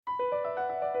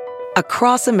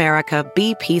Across America,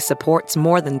 BP supports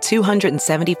more than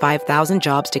 275,000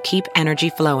 jobs to keep energy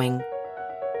flowing.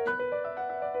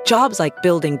 Jobs like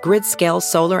building grid-scale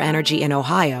solar energy in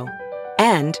Ohio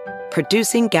and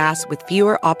producing gas with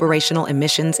fewer operational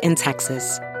emissions in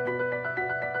Texas.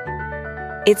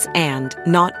 It's and,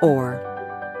 not or.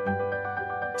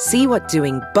 See what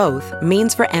doing both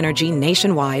means for energy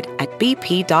nationwide at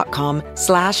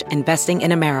bp.com/investing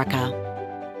in America.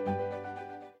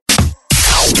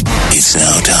 It's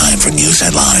now time for news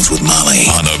headlines with Molly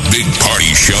on the Big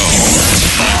Party Show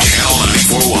on Channel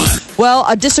 94.1. Well,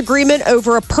 a disagreement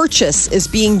over a purchase is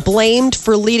being blamed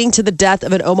for leading to the death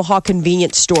of an Omaha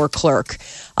convenience store clerk.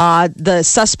 The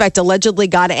suspect allegedly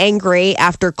got angry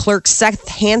after clerk Seth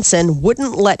Hansen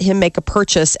wouldn't let him make a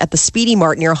purchase at the Speedy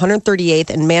Mart near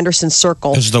 138th and Manderson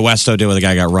Circle. This is the Westo deal where the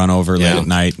guy got run over late at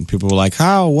night, and people were like,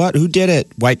 "How? What? Who did it?"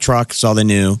 White truck is all they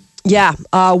knew. Yeah,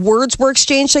 words were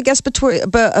exchanged, I guess, between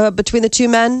the two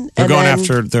men. They're going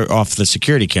after. They're off the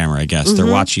security camera, I guess. They're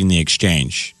watching the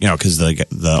exchange. Because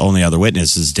the only other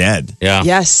witness is dead. Yeah.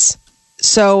 Yes.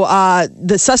 So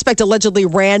the suspect allegedly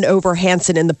ran over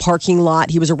Hansen in the parking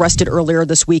lot. He was arrested earlier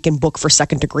this week and booked for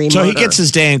second-degree murder. So he gets his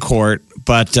day in court,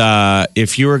 but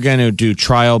if you were going to do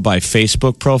trial by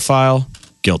Facebook profile,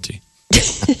 guilty.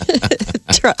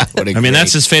 I mean,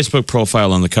 that's his Facebook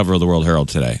profile on the cover of the World Herald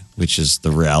today, which is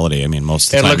the reality. I mean,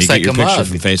 most of the time you get your picture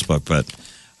from Facebook, but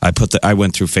I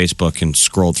went through Facebook and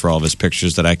scrolled through all of his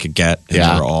pictures that I could get, and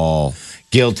they were all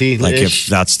guilty. Like if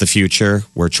that's the future,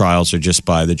 where trials are just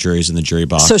by the juries in the jury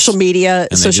box, social media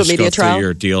trial.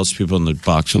 Your deals, people in the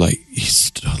box are like,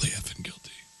 he's totally effing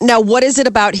guilty. Now, what is it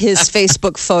about his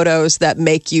Facebook photos that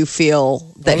make you feel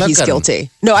that he's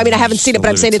guilty? No, I mean, I haven't seen it, but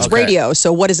I'm saying it's radio.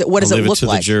 So what is it? What does it look to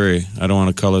like? The jury. I don't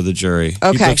want to color the jury.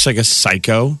 Okay. He looks like a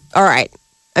psycho. All right.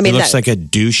 I mean, he looks like a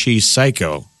douchey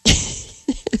psycho.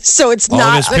 So it's all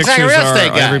not. Of his pictures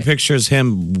every picture is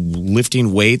him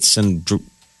lifting weights and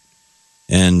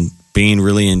being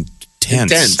really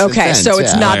intense. Okay, so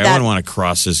it's not that. I wouldn't want to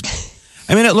cross his.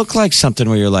 I mean, it looked like something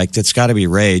where you're like, that's got to be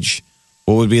rage.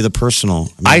 What would be the personal?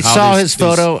 I saw his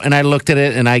photo and I looked at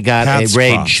it and I got a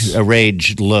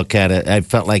rage look at it. I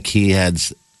felt like he had.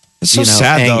 It's so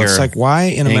sad though. It's like, why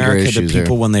in America do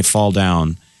people, when they fall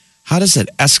down, how does it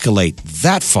escalate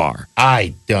that far?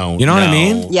 I don't. You know what I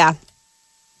mean? Yeah.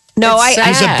 No,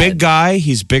 he's a big guy.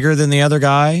 He's bigger than the other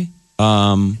guy.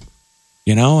 And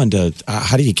how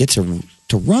do you get to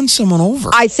run someone over?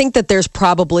 I think that there's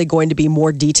probably going to be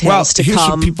more details to here's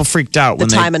come. What people freaked out the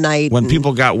time of night. When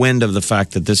people got wind of the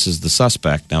fact that this is the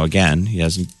suspect. Now, again, he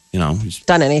hasn't, he's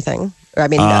done anything. I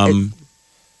mean,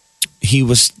 he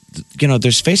was,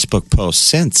 there's Facebook posts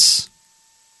since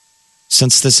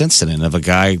this incident of a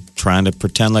guy trying to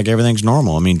pretend like everything's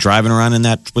normal. I mean, driving around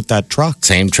with that truck.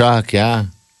 Same truck, yeah.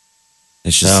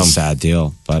 It's just a sad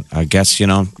deal. But I guess,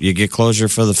 you get closure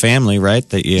for the family, right?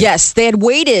 Yes, they had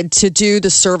waited to do the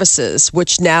services,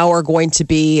 which now are going to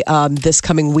be this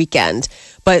coming weekend.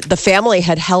 But the family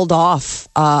had held off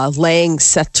laying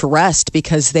Seth to rest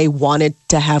because they wanted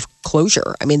to have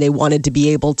closure. I mean, they wanted to be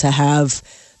able to have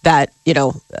that,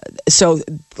 So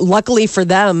luckily for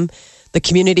them, the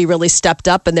community really stepped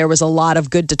up, and there was a lot of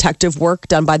good detective work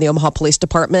done by the Omaha Police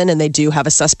Department, and they do have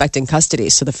a suspect in custody.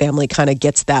 So the family kind of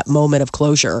gets that moment of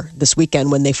closure this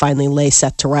weekend when they finally lay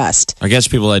Seth to rest. I guess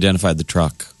people identified the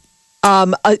truck.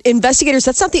 Investigators,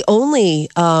 that's not the only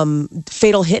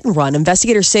fatal hit and run.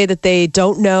 Investigators say that they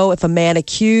don't know if a man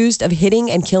accused of hitting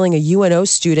and killing a UNO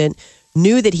student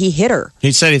knew that he hit her.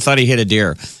 He said he thought he hit a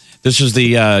deer. This was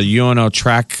the UNO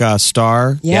track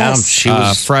star. Yes. She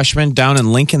was freshman down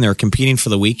in Lincoln. They were competing for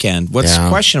the weekend. What's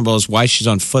questionable is why she's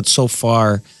on foot so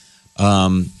far,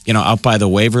 out by the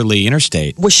Waverly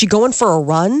Interstate. Was she going for a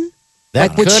run?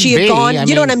 That would she have gone? I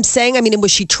you know what I'm saying? I mean,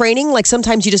 was she training? Like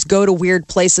sometimes you just go to weird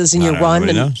places and you run.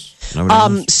 Nobody knows.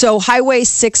 So Highway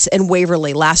 6 in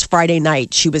Waverly last Friday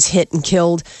night, she was hit and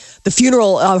killed. The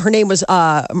funeral, her name was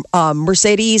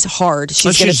Mercedes Hard.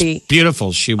 She's going to be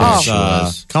beautiful. She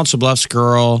was Council Bluffs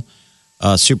girl,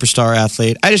 superstar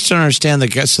athlete. I just don't understand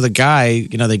So the guy,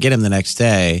 they get him the next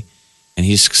day, and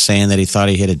he's saying that he thought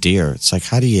he hit a deer. It's like,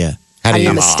 how do you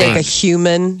mistake a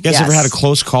human? You guys ever had a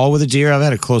close call with a deer? I've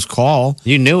had a close call.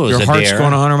 You knew it was a deer. Your heart's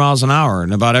going 100 miles an hour,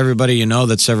 and about everybody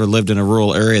that's ever lived in a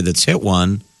rural area that's hit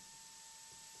one.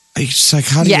 It's like,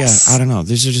 how do you? I don't know.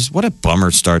 These are just what a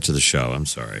bummer start to the show. I'm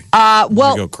sorry.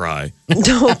 Well, go cry.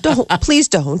 Don't. Please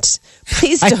don't.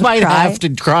 Please don't. I might cry. have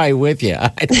to cry with you. I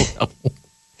don't know.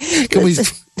 Can we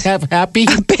have happy?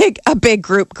 A big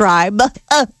group cry.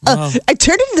 I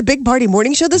turned into the Big Party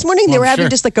Morning Show this morning. They were having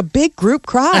just like a big group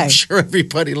cry. I'm sure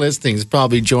everybody listening is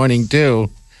probably joining too.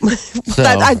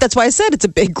 That's why I said it's a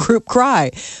big group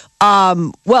cry.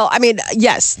 Well, I mean,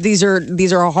 yes, these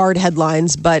are hard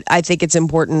headlines, but I think it's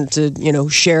important to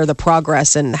share the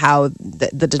progress and how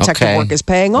the detective work is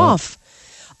paying off.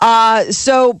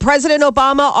 So President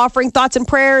Obama offering thoughts and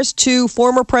prayers to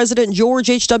former President George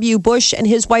H.W. Bush and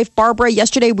his wife Barbara.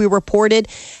 Yesterday, we reported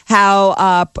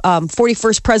how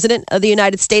 41st President of the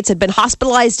United States had been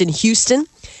hospitalized in Houston.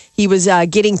 He was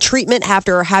getting treatment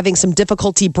after having some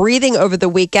difficulty breathing over the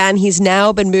weekend. He's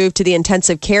now been moved to the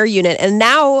intensive care unit. And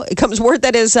now it comes word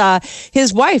that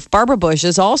his wife, Barbara Bush,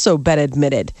 has also been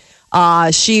admitted.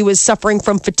 She was suffering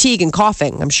from fatigue and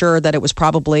coughing. I'm sure that it was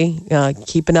probably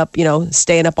keeping up,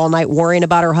 staying up all night worrying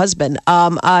about her husband.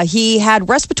 He had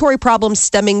respiratory problems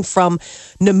stemming from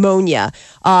pneumonia.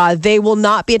 They will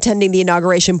not be attending the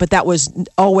inauguration, but that was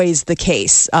always the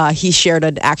case. He shared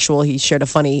a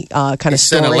funny kind of story.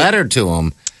 Sent a letter to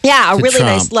him. Yeah, a really Trump.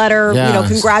 nice letter,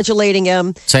 congratulating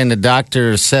him. Saying the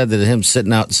doctor said that him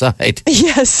sitting outside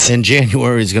in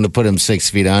January is going to put him 6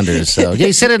 feet under. So,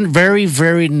 he sent a very,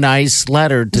 very nice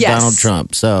letter to Donald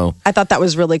Trump. So I thought that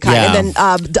was really kind. Yeah. And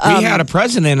then, we had a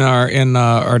president in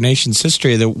our nation's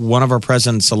history that one of our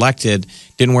presidents elected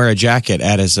didn't wear a jacket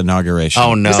at his inauguration.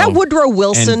 Oh, no. Was that Woodrow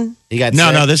Wilson? And he got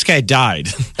No, this guy died.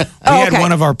 We had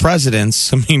one of our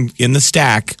presidents, in the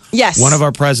stack. Yes. One of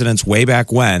our presidents way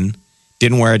back when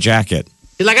didn't wear a jacket.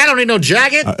 He's like, I don't need no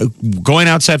jacket. Going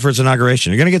outside for his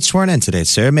inauguration. You're going to get sworn in today,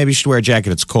 Sarah. Maybe you should wear a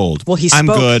jacket. It's cold. Well, I'm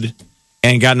good.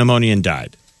 And got pneumonia and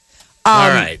died. All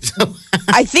right.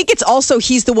 I think it's also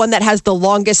he's the one that has the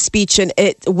longest speech in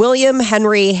it. William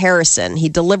Henry Harrison. He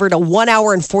delivered a 1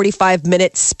 hour and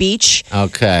 45-minute speech.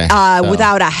 Okay.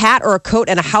 Without a hat or a coat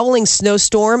and a howling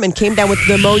snowstorm and came down with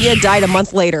pneumonia, died a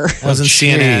month later. Wasn't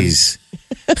CNN.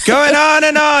 Going on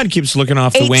and on. Keeps looking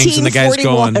off the wings and the guy's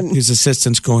going, his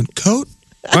assistant's going, coat?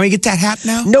 Want me to get that hat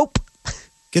now? Nope.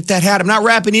 Get that hat. I'm not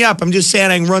wrapping you up. I'm just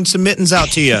saying I can run some mittens out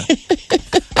to you.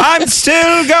 I'm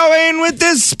still going with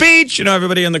this speech.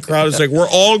 Everybody in the crowd is like, we're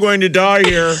all going to die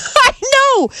here. I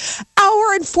know.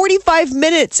 Hour and 45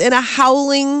 minutes in a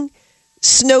howling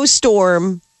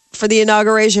snowstorm for the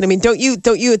inauguration. I mean, don't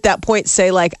you at that point say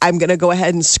like, I'm going to go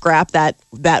ahead and scrap that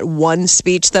one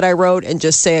speech that I wrote and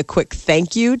just say a quick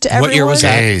thank you to everyone? What year was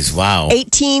that? Jeez, wow.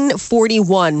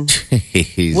 1841.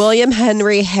 Jeez. William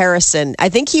Henry Harrison. I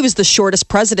think he was the shortest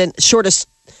president, term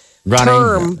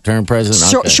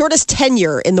president. Okay. Shortest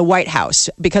tenure in the White House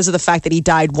because of the fact that he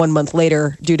died 1 month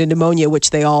later due to pneumonia,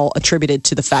 which they all attributed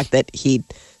to the fact that he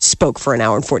spoke for an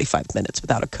hour and 45 minutes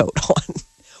without a coat on.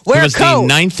 He was the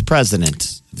 9th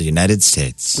president of the United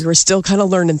States. We were still kind of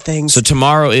learning things. So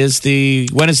when is the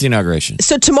inauguration?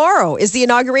 So tomorrow is the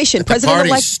inauguration.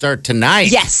 Parties start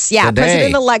tonight. Yes, yeah.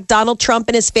 President-elect Donald Trump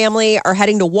and his family are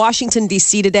heading to Washington,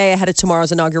 D.C. today ahead of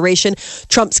tomorrow's inauguration.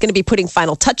 Trump's going to be putting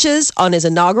final touches on his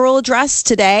inaugural address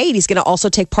today. He's going to also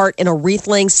take part in a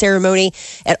wreath-laying ceremony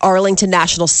at Arlington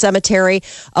National Cemetery,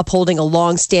 upholding a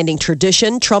long-standing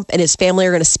tradition. Trump and his family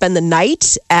are going to spend the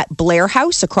night at Blair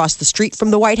House across the street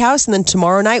from the White House, and then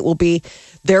tomorrow night will be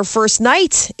their first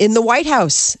night in the White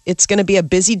House. It's going to be a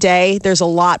busy day. There's a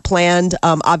lot planned.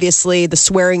 Obviously, the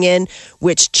swearing in,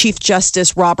 which Chief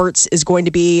Justice Roberts is going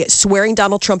to be swearing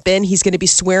Donald Trump in. He's going to be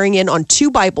swearing in on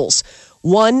 2 Bibles.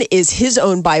 One is his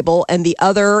own Bible, and the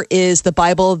other is the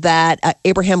Bible that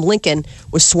Abraham Lincoln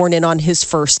was sworn in on his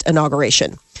first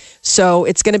inauguration. So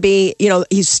it's going to be,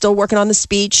 he's still working on the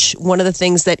speech. One of the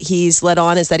things that he's led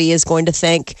on is that he is going to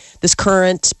thank this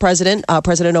current president,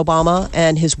 President Obama,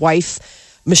 and his wife,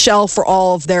 Michelle, for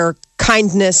all of their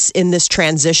kindness in this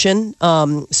transition.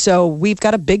 So we've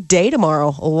got a big day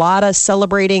tomorrow. A lot of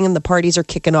celebrating, and the parties are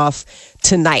kicking off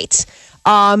tonight.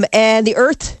 And the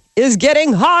earth is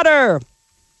getting hotter.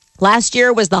 Last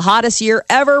year was the hottest year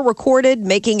ever recorded,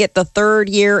 making it the 3rd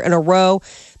year in a row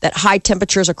that high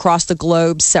temperatures across the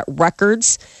globe set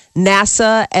records.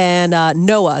 NASA and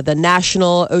NOAA, the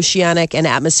National Oceanic and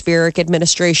Atmospheric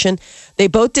Administration, they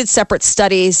both did separate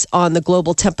studies on the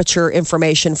global temperature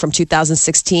information from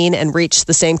 2016 and reached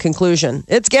the same conclusion.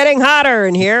 It's getting hotter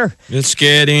in here. It's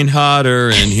getting hotter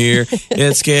in here.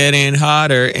 It's getting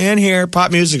hotter in here.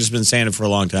 Pop music has been saying it for a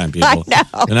long time, people. I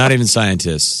know. They're not even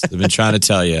scientists. They've been trying to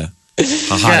tell you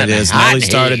how hot it is. Nelly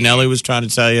started. Nelly was trying to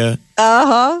tell you.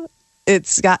 Uh-huh.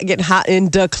 It's getting hot in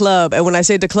the club. And when I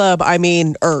say the club, I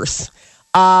mean Earth.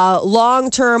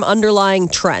 Long-term underlying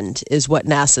trend is what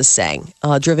NASA's saying,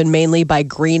 driven mainly by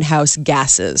greenhouse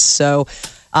gases. So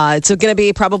it's going to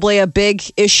be probably a big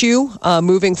issue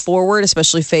moving forward,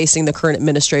 especially facing the current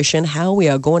administration, how we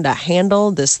are going to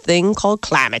handle this thing called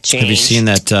climate change. Have you seen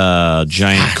that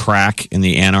giant crack in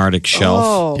the Antarctic shelf?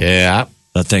 Oh. Yeah.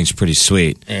 That thing's pretty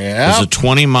sweet. Yeah. There's a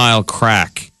 20-mile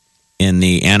crack in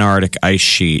the Antarctic ice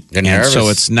sheet. And so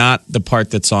it's not the part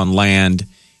that's on land.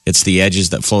 It's the edges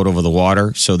that float over the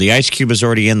water. So the ice cube is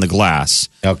already in the glass.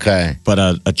 Okay. But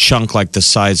a chunk like the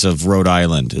size of Rhode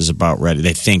Island is about ready.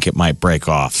 They think it might break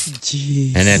off.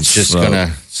 Jeez. And it's just going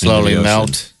to slowly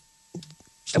melt.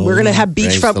 We're going to have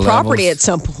beachfront property at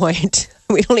some point.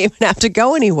 We don't even have to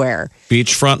go anywhere.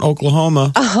 Beachfront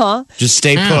Oklahoma. Uh-huh. Just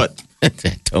stay put.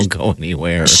 Don't go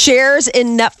anywhere. Shares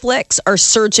in Netflix are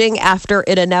surging after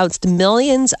it announced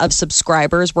millions of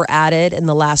subscribers were added in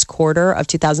the last quarter of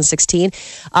 2016.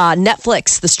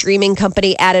 Netflix, the streaming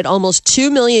company, added almost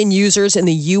 2 million users in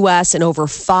the U.S. and over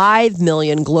 5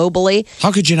 million globally.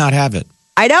 How could you not have it?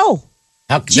 I know.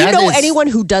 Do you know anyone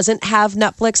who doesn't have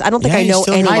Netflix? I don't think I know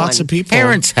anyone. Lots of people.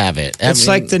 Parents have it. It's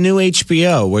like the new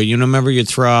HBO where, remember you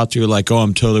throw out, you're like, oh,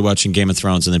 I'm totally watching Game of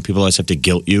Thrones. And then people always have to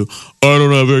guilt you. I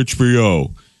don't have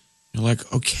HBO. You're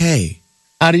like, okay.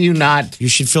 How do you not? You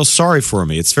should feel sorry for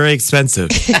me. It's very expensive.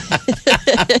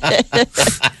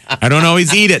 I don't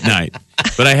always eat at night,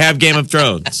 but I have Game of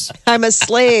Thrones. I'm a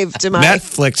slave to my...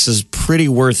 Netflix is pretty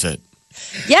worth it.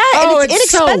 Yeah, and it's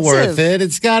inexpensive. So worth it.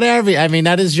 It's got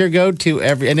that is your go-to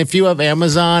and if you have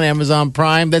Amazon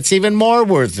Prime, that's even more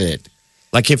worth it.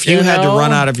 Like if you had to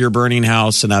run out of your burning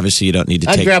house, and obviously you don't need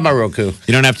to I'd grab my Roku.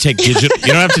 You don't have to take digital. You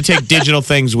don't have to take digital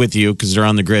things with you because they're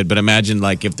on the grid. But imagine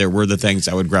like if there were the things,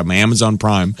 I would grab my Amazon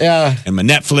Prime, and my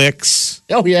Netflix.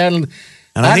 Oh yeah, and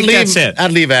I think that's it.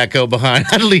 I'd leave Echo behind.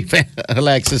 I'd leave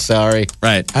Alexa. Sorry,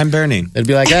 right? I'm burning. It'd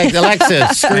be like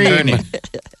Alexa, scream.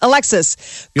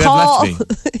 Alexis, you call. have left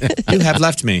me. You have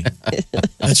left me.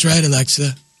 That's right,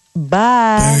 Alexa.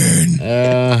 Bye.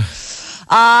 Burn.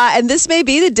 And this may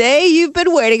be the day you've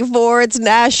been waiting for. It's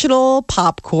National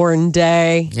Popcorn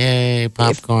Day. Yay,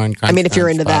 popcorn. If you're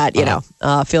into that,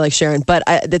 I feel like sharing. But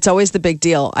it's always the big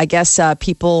deal. I guess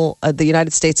the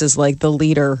United States is like the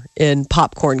leader in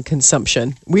popcorn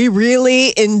consumption. We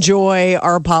really enjoy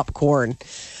our popcorn.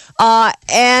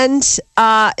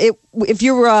 If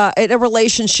you're in a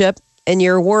relationship and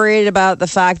you're worried about the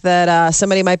fact that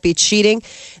somebody might be cheating,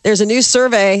 there's a new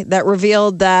survey that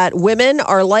revealed that women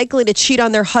are likely to cheat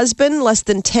on their husband less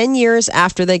than 10 years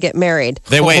after they get married.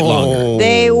 They wait longer.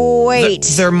 They wait.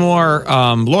 They're more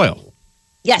loyal.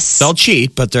 Yes. They'll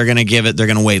cheat, but they're going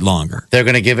to wait longer. They're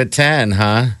going to give it 10,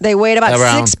 huh? They wait about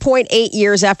 6.8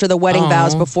 years after the wedding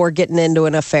vows before getting into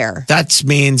an affair. That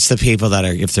means the people that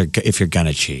are, if you're going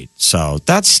to cheat. So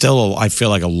that's still, I feel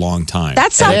like a long time.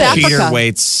 That's South Africa. Cheater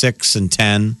waits 6 and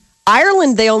 10.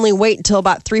 Ireland, they only wait until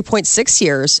about 3.6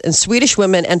 years, and Swedish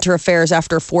women enter affairs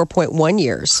after 4.1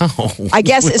 years. I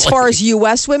guess really? As far as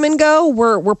U.S. women go,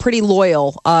 we're pretty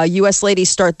loyal. U.S. ladies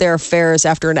start their affairs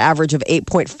after an average of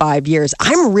 8.5 years.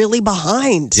 I'm really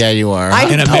behind. Yeah, you are.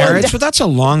 In a marriage? But that's a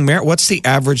long marriage. What's the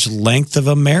average length of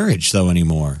a marriage, though,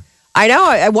 anymore? I know.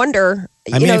 I wonder.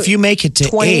 If you make it to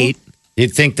 20, 8,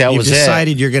 you'd think that was it. You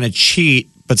decided you're going to cheat,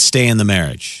 but stay in the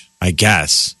marriage, I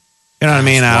guess. You know what I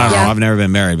mean? I don't know. I've never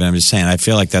been married, but I'm just saying, I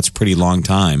feel like that's a pretty long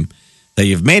time that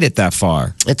you've made it that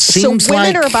far. It seems so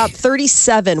women are about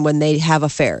 37 when they have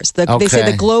affairs. They say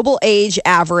the global age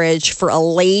average for a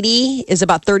lady is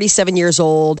about 37 years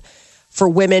old for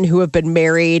women who have been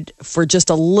married for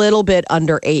just a little bit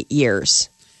under 8 years.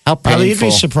 How painful. You'd be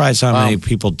surprised how many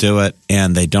people do it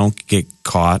and they don't get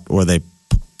caught or they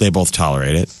both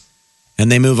tolerate it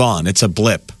and they move on. It's a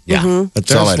blip. Yeah. Mm-hmm. But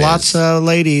there's lots of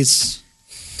ladies.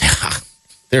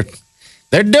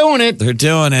 They're doing it. They're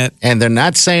doing it. And they're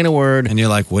not saying a word. And you're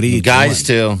like, what are you guys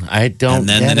doing? Too. I don't And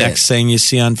then the next thing you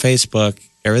see on Facebook,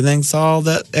 everything's all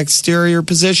the exterior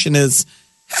position is,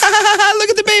 look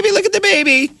at the baby, look at the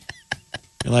baby.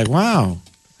 You're like, wow,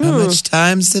 how much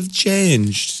times have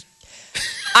changed.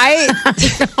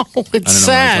 It's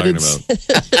sad.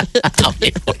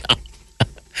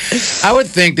 I would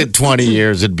think that 20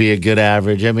 years would be a good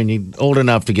average. I mean, you're old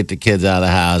enough to get the kids out of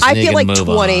the house. I feel like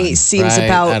 20 seems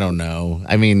about... I don't know.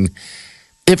 I mean,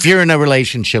 if you're in a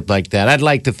relationship like that, I'd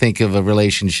like to think of a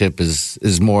relationship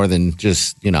as more than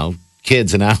just,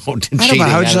 kids and out and cheating. I don't know.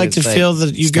 How would you like to feel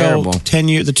that you go 10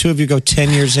 years, the two of you go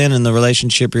 10 years in the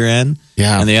relationship you're in?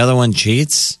 Yeah. And the other one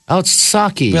cheats? Oh, it's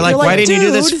sucky. You're like, why didn't you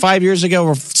do this 5 years ago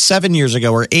or 7 years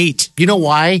ago or 8? You know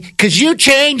why? Because you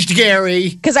changed, Gary.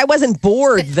 Because I wasn't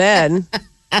bored then.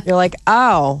 You're like,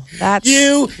 oh, that's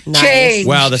you nice. Changed.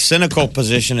 Well, the cynical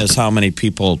position is how many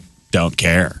people don't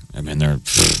care. I mean, they're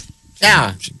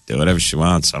she do whatever she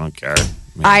wants. I don't care.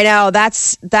 I know.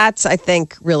 That's I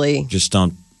think really just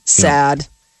don't sad.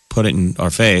 Put it in our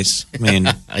face. I mean,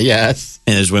 yes.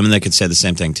 And there's women that could say the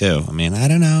same thing too. I mean, I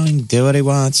don't know. He can do what he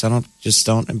wants.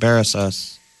 Don't embarrass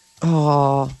us.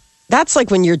 Oh, That's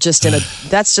like when you're just in a.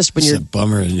 That's just when it's you're. a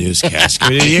bummer newscast.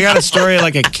 You got a story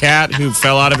like a cat who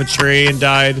fell out of a tree and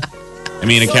died. I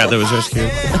mean, a cat that was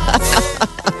rescued.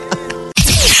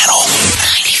 Channel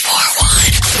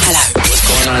 94.1. Hello. What's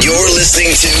going on? You're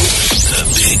listening to the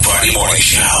Big Party Morning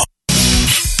Show.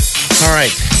 All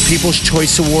right. People's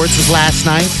Choice Awards was last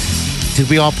night. Did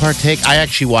we all partake? I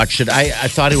actually watched it. I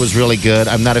thought it was really good.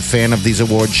 I'm not a fan of these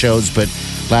award shows, but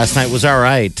last night was all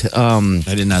right. I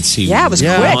did not see it was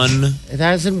quick.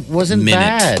 It wasn't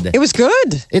bad. It was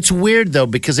good. It's weird, though,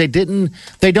 because they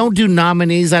don't do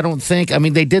nominees, I don't think. I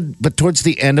mean, they did, but towards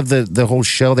the end of the whole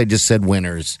show, they just said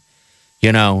winners.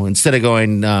 You know, instead of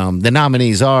going, the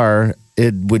nominees are,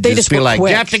 it would just be like,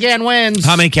 quick. Jeff again wins.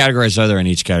 How many categories are there in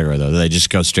each category, though? Do they just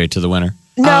go straight to the winner?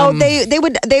 No, they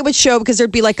would show because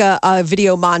there'd be like a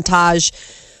video montage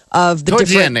of the towards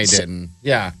different. The end, they didn't.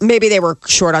 Yeah, maybe they were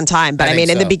short on time, but I mean,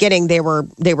 in the beginning, they were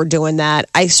doing that.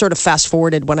 I sort of fast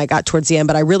forwarded when I got towards the end,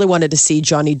 but I really wanted to see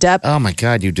Johnny Depp. Oh my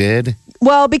God, you did?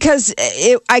 Well, because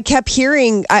I kept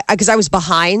hearing because I was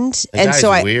behind, and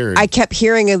so I kept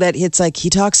hearing that it's like he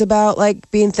talks about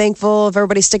like being thankful if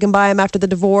everybody's sticking by him after the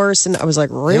divorce, and I was like,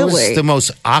 really? It was the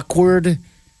most awkward.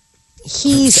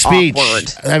 He's speech.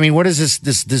 Awkward. I mean, what is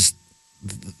this?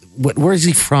 Where is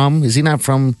he from? Is he not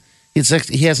from? He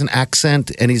has an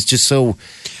accent, and he's just so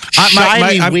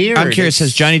shyly weird. I'm curious.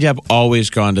 Has Johnny Depp always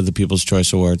gone to the People's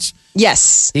Choice Awards?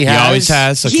 Yes, he always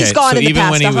has. Okay, he's gone so in the even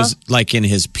past, when he was like in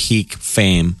his peak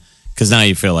fame, because now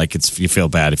you feel like you feel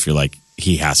bad if you're like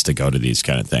he has to go to these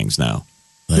kind of things now.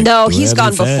 Like, no, he's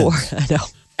gone before. I know.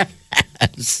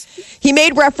 He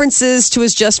made references to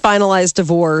his just finalized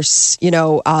divorce,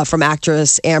 from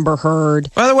actress Amber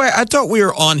Heard. By the way, I thought we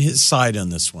were on his side on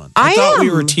this one. I thought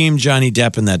we were team Johnny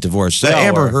Depp in that divorce.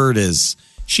 Amber Heard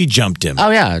she jumped him.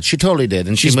 Oh, yeah, she totally did.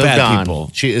 And she's moved bad on.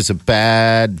 People. She's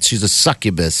a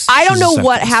succubus. I don't know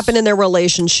what happened in their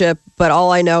relationship, but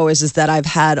all I know is that I've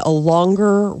had a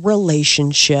longer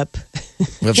relationship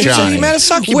with Johnny.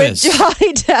 With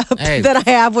Johnny Depp than I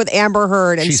have with Amber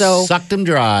Heard. And she sucked him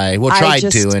dry. Well, tried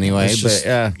to anyway.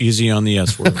 But easy on the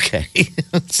S word. Okay.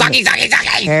 Sucky.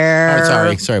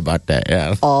 Sorry about that.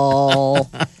 Yeah. Oh.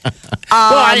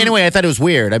 Well, anyway, I thought it was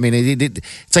weird. I mean,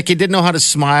 it's like he didn't know how to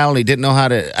smile. He didn't know how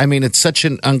to. I mean, it's such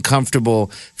an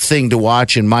uncomfortable thing to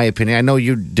watch, in my opinion. I know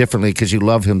you differently because you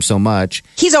love him so much.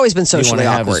 He's always been socially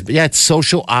awkward. It's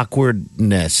social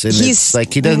awkwardness. And it's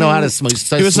like he doesn't know how to smile.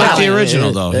 He was like the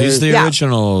original, though. He's the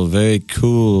original, very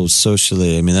cool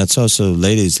socially. I mean, that's also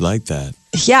ladies like that.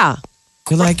 Yeah.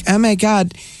 They're like, oh my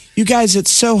God, you guys,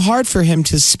 it's so hard for him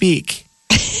to speak.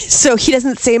 So he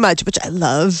doesn't say much, which I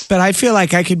love. But I feel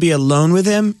like I could be alone with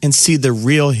him and see the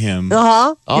real him.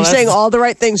 Uh-huh. You're saying all the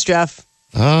right things, Jeff.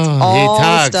 Oh, he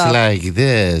talks like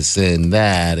this and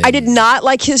that. And I did not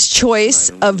like his choice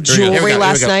of jewelry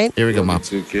last night. Here we go, Mom.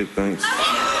 Too, kid, thanks.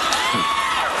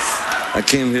 I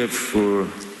came here for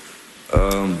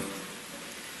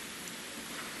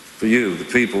you, the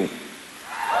people,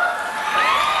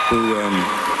 who,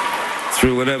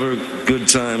 through whatever good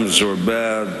times or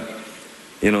bad,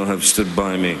 have stood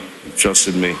by me,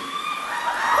 trusted me,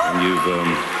 and you've,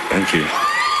 thank you.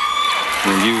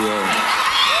 And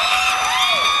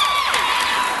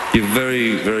you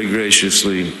very, very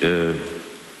graciously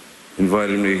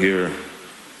invited me here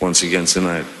once again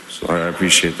tonight. So I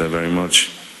appreciate that very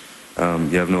much.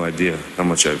 You have no idea how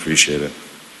much I appreciate it.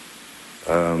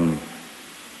 I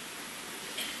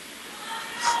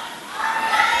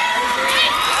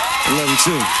love you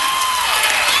too.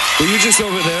 Were you just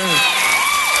over there?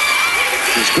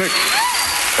 It's quick.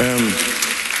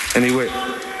 Anyway,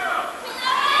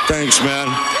 thanks, man.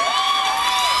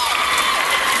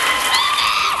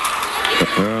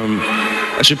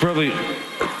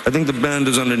 I think the band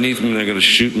is underneath me and they're going to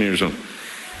shoot me or something.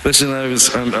 Listen, I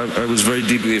was very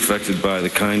deeply affected by the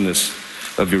kindness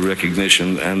of your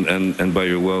recognition and by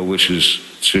your well wishes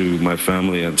to my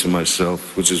family and to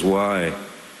myself, which is why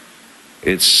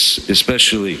it's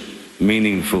especially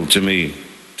meaningful to me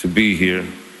to be here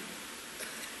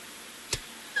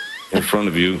in front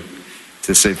of you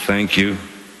to say thank you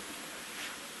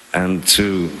and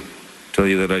to tell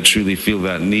you that I truly feel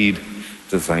that need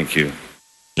to thank you.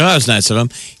 Oh, that was nice of him.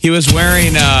 He was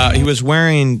wearing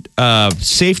diamond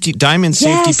safety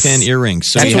pin earrings.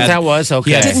 So that's what that was.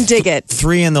 Okay, I didn't dig it.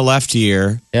 3 in the left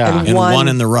ear, and one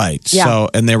in the right. Yeah. So,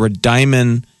 and they were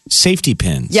diamond safety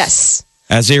pins. Yes.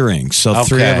 As earrings. So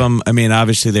 3 of them, I mean,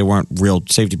 obviously they weren't real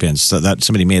safety pins. So that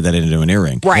somebody made that into an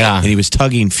earring. Right. Yeah. And he was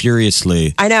tugging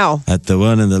furiously. I know. At the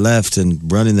one in the left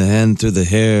and running the hand through the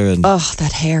hair. And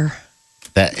that hair.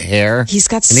 That hair? He's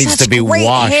got needs such to be great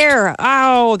washed. hair.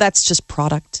 Oh, that's just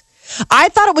product. I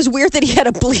thought it was weird that he had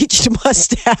a bleached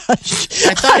mustache.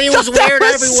 I thought he was weird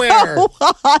everywhere. So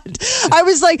odd. I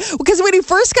was like, because when he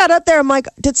first got up there, I'm like,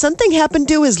 did something happen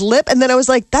to his lip? And then I was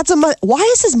like, why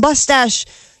is his mustache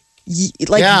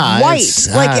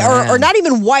white? Or not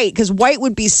even white, because white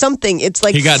would be something. It's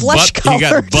like flesh colored. He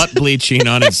got butt bleaching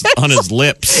on his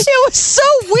lips. It was so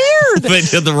weird. They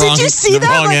did the wrong, did you see that?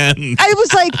 Wrong end. I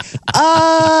was like,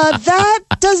 that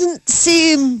doesn't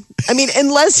seem. I mean,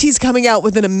 unless he's coming out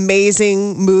with an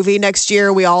amazing movie next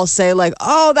year, we all say like,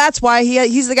 oh, that's why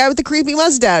he's the guy with the creepy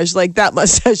mustache. Like that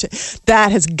mustache,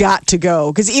 that has got to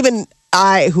go. Because even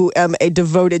I, who am a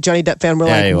devoted Johnny Depp fan, were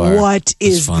what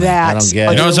is that? I don't get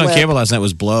it. You know, I was on cable last night.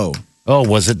 Was Blow. Oh,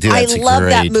 was it? Dude, that's I love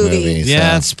that movie.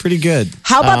 Yeah, it's pretty good.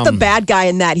 How about the bad guy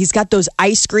in that? He's got those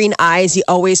ice green eyes he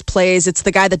always plays. It's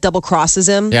the guy that double crosses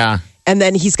him. Yeah. And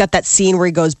then he's got that scene where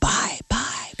he goes, bye.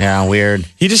 Yeah, weird.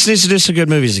 He just needs to do some good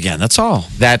movies again. That's all.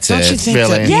 Don't you think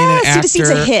really? that being an actor, he just needs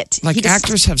a hit. Like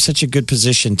actors have such a good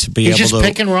position to be able just to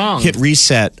picking wrong. hit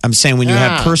reset. I'm saying when you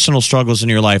have personal struggles in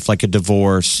your life, like a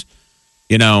divorce,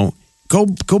 you know, go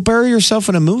bury yourself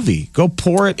in a movie. Go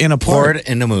pour it in a part. Pour it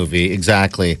in a movie,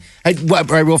 exactly.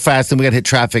 Right, real fast, and we got to hit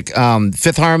traffic.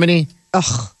 Fifth Harmony.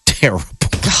 Ugh. Terrible.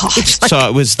 So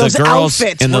it was the girls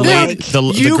in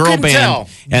the girl band, tell.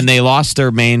 And they lost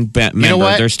their main member. You know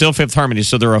what? They're still Fifth Harmony,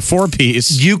 so they're a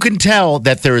 4-piece. You can tell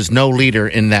that there is no leader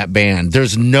in that band.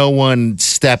 There's no one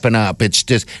stepping up. It's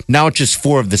just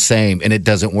 4 of the same, and it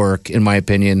doesn't work. In my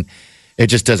opinion, it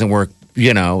just doesn't work.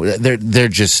 You know, they're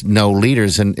just no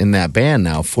leaders in that band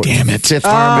now. Damn it. Fifth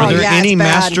Harmony. Are there any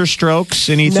master strokes?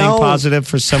 Anything positive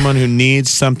for someone who needs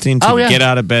something to get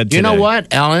out of bed today? You know what?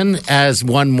 Ellen has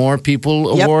won more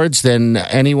People Awards than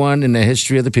anyone in the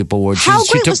history of the People Awards.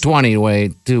 She took 20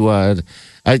 away to,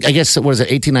 I guess, what was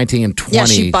it, 18, 19, and 20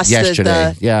 she busted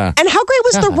yesterday. Yeah. And how great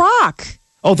was The Rock?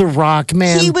 Oh, The Rock,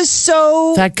 man. He was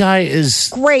so that guy is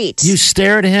great. You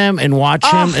stare at him and watch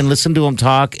him and listen to him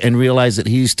talk and realize that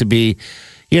he used to be,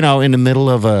 you know, in the middle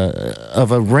of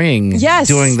a ring,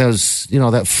 doing those, you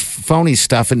know, that phony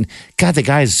stuff. And God, the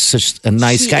guy is such a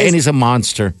nice guy, and he's a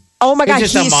monster. Oh my God,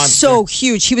 he's so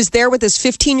huge. He was there with his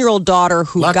 15-year-old daughter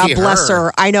who, God bless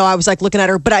her. I know, I was like looking at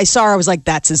her, but I saw her, I was like,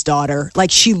 that's his daughter.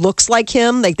 Like she looks like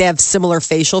him. Like they have similar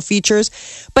facial features.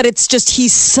 But it's just, he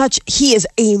is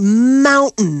a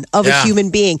mountain of a human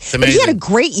being. But he had a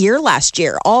great year last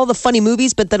year. All the funny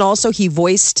movies, but then also he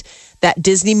voiced that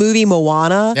Disney movie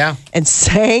Moana and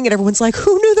sang, and everyone's like,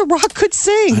 who knew The Rock could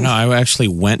sing? I know, I actually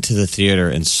went to the theater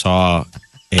and saw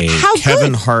a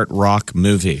Kevin Hart rock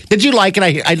movie. Did you like it?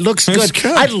 It looks good.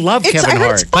 I love Kevin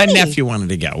Hart. My nephew wanted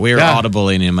to go. We were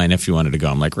audibling, and my nephew wanted to go.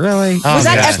 I'm like, really? Was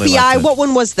that FBI? What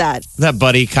one was that? That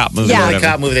buddy cop movie. Yeah, the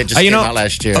cop movie that just came out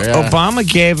last year. Obama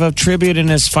gave a tribute in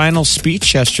his final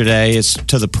speech yesterday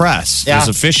to the press. It was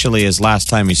officially his last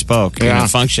time he spoke in a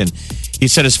function. He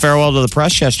said his farewell to the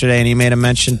press yesterday, and he made a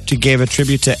mention gave a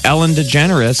tribute to Ellen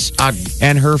DeGeneres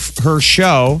and her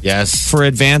show for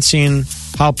advancing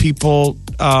how people,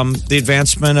 the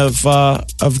advancement of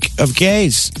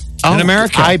gays in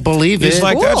America. I believe He's it.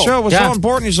 like, that show was so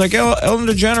important. He's like, Ellen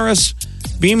DeGeneres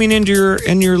beaming into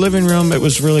your living room. It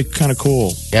was really kind of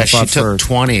cool. Yeah, she took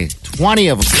 20 of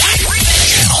them.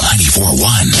 Channel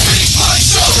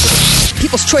 94.1.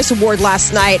 People's Choice Award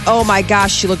last night. Oh my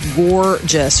gosh, she looked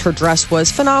gorgeous. Her dress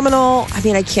was phenomenal. I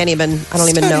mean, I don't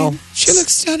even know. She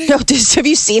looks stunning. No, have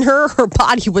you seen her? Her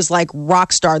body was like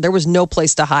rock star. There was no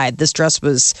place to hide. This dress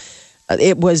was,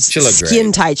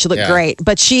 skin tight. She looked great.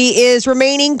 But she is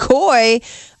remaining coy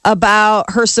about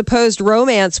her supposed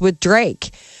romance with Drake.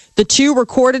 The two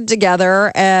recorded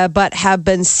together, but have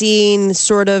been seen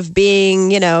sort of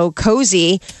being,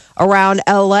 cozy around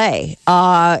L.A.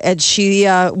 And she,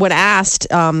 when asked,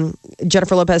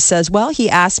 Jennifer Lopez says, well, he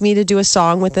asked me to do a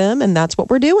song with him, and that's what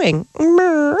we're doing.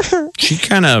 She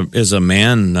kind of is a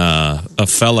man, a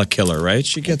fella killer, right?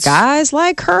 She gets guys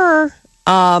like her.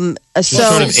 So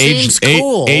sort of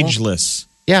cool. ageless.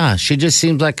 Yeah, she just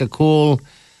seems like a cool,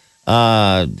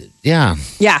 yeah.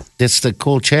 It's the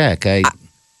cool chick.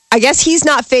 I guess he's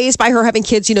not fazed by her having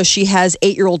kids. She has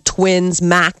 8-year-old twins,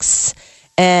 Max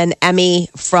and Emmy,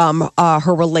 from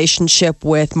her relationship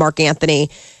with Mark Anthony.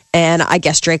 And I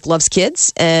guess Drake loves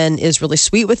kids and is really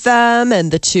sweet with them.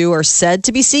 And the two are said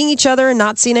to be seeing each other and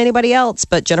not seeing anybody else.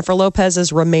 But Jennifer Lopez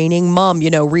is remaining mom.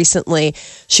 Recently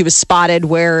she was spotted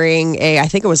wearing I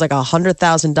think it was like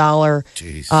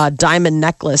 $100,000 diamond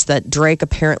necklace that Drake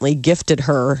apparently gifted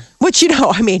her. Which,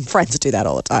 friends do that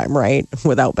all the time, right?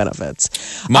 Without benefits.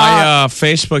 My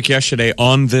Facebook yesterday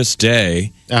on this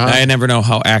day I never know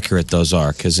how accurate those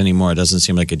are because anymore it doesn't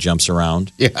seem like it jumps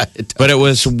around. Yeah, it does. But it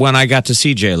was when I got to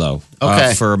see J-Lo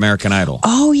for American Idol.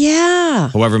 Oh, yeah.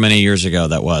 However many years ago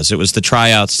that was. It was the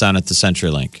tryouts down at the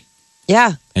CenturyLink.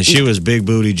 Yeah. And she was big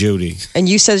booty Judy. And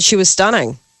you said she was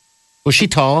stunning. Was she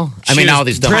tall? All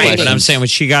these dumb questions. questions. But I'm saying when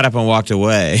she got up and walked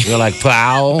away. You're like,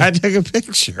 wow. I took a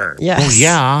picture. Yes. Oh,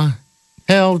 yeah.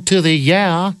 Hell to the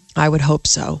yeah. I would hope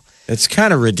so. It's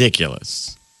kind of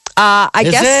ridiculous. I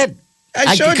guess. Is it?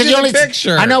 I showed you the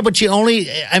picture. I know, but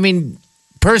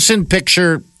person,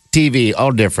 picture, TV,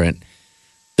 all different.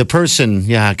 The person,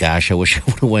 yeah, gosh, I wish I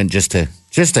would have went just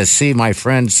to see my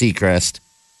friend Seacrest.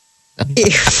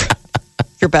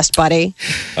 Your best buddy.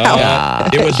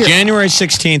 It was January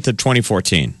 16th of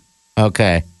 2014.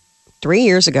 Okay. 3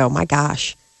 years ago. My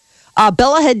gosh.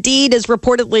 Bella Hadid has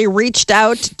reportedly reached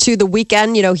out to The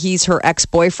Weeknd. You know, he's her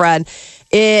ex-boyfriend,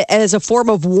 as a form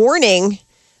of warning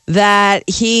that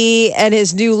he and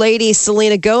his new lady,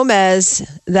 Selena Gomez,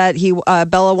 that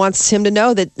Bella wants him to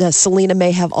know that Selena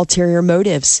may have ulterior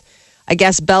motives. I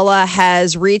guess Bella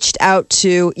has reached out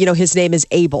to, his name is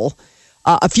Abel,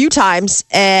 a few times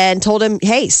and told him,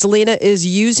 hey, Selena is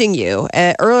using you.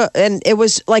 And it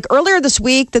was like earlier this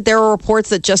week that there were reports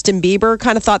that Justin Bieber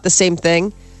kind of thought the same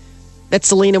thing, that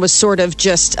Selena was sort of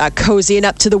just cozying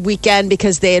up to The Weeknd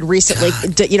because they had recently,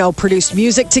 produced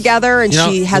music together, and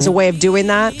she has a way of doing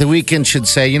that. The Weeknd should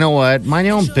say, you know what, mind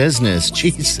your own business.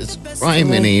 Jesus,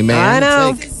 criminy, man.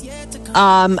 I know.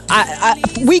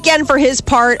 Weeknd, for his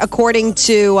part, according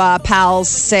to pals,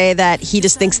 say that he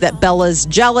just thinks that Bella's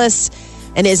jealous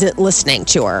and isn't listening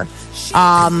to her.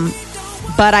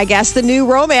 But I guess the new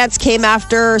romance came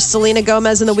after Selena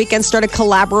Gomez and The Weeknd started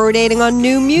collaborating on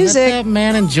new music. Let that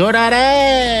man enjoy that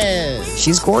ass.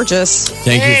 She's gorgeous.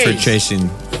 Thank you for chasing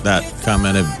that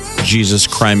comment of Jesus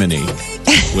criminy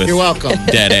with You're welcome.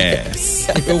 Dead ass.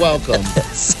 You're welcome.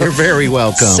 You're very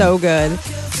welcome. So good.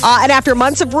 And after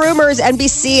months of rumors,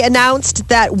 NBC announced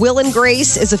that Will and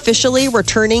Grace is officially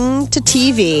returning to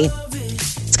TV.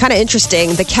 It's kind of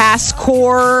interesting. The cast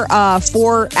core,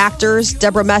 4 actors,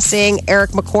 Deborah Messing,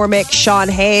 Eric McCormick, Sean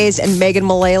Hayes, and Megan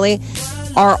Mullally,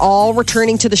 are all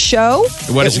returning to the show.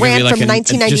 What is it ran going to be, like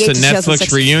from 1998 just a to Netflix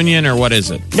 2006. reunion, or what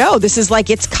is it? No, this is like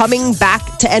it's coming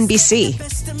back to NBC.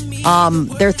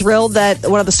 They're thrilled that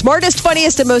one of the smartest,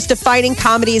 funniest, and most defining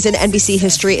comedies in NBC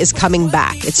history is coming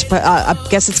back. It's I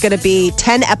guess it's going to be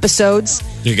 10 episodes.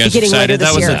 You guys beginning later excited? this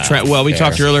That was year. a trend. Well, we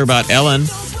talked earlier about Ellen.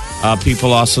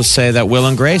 People also say that Will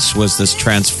and Grace was this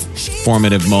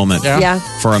transformative moment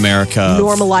for America.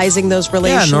 Normalizing those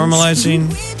relations. Yeah,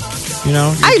 normalizing,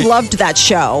 I loved that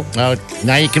show. Oh,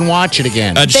 now you can watch it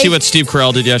again. Did you see what Steve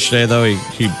Carell did yesterday, though?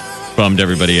 He bummed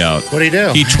everybody out. What did he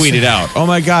do? He tweeted out, oh,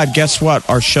 my God, guess what?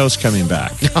 Our show's coming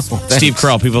back. Steve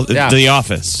Carell, The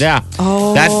Office. Yeah.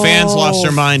 Oh. That fans lost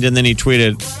their mind, and then he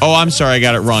tweeted, oh, I'm sorry, I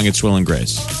got it wrong. It's Will and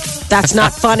Grace. That's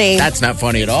not funny. That's not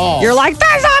funny at all. You're like,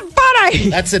 that's not funny.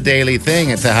 That's a daily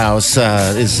thing at the house,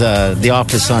 is The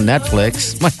Office on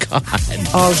Netflix. My God.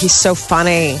 Oh, he's so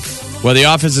funny. Well, The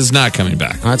Office is not coming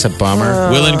back. Oh, that's a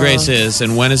bummer. Will and Grace is.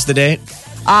 And when is the date?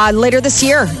 Later this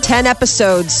year, 10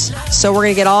 episodes. So we're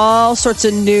going to get all sorts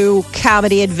of new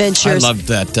comedy adventures. I loved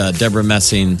that Deborah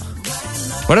Messing.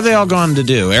 What have they all gone to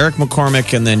do? Eric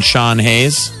McCormick and then Sean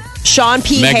Hayes. Sean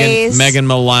P. Hayes. Megan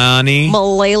Mullally.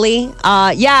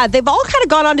 Yeah, they've all kind of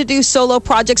gone on to do solo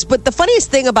projects. But the funniest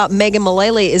thing about Megan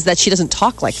Mullally is that she doesn't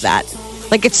talk like that.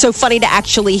 Like, it's so funny to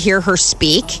actually hear her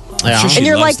speak. I'm sure she and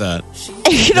you're loves like, that.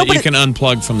 That you can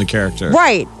unplug from the character.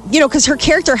 Right. Because her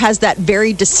character has that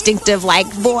very distinctive,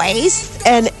 voice.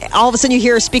 And all of a sudden you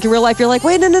hear her speak in real life. You're like,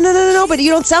 wait, no, but you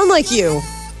don't sound like you.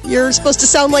 You're supposed to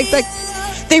sound like that.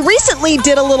 They recently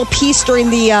did a little piece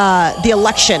during the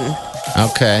election.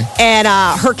 Okay. And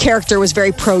her character was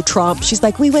very pro-Trump. She's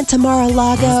like, we went to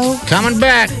Mar-a-Lago. Coming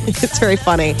back. It's very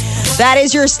funny. That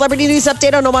is your celebrity news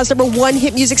update on Omaha's #1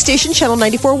 hit music station, Channel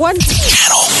 94.1.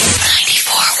 Channel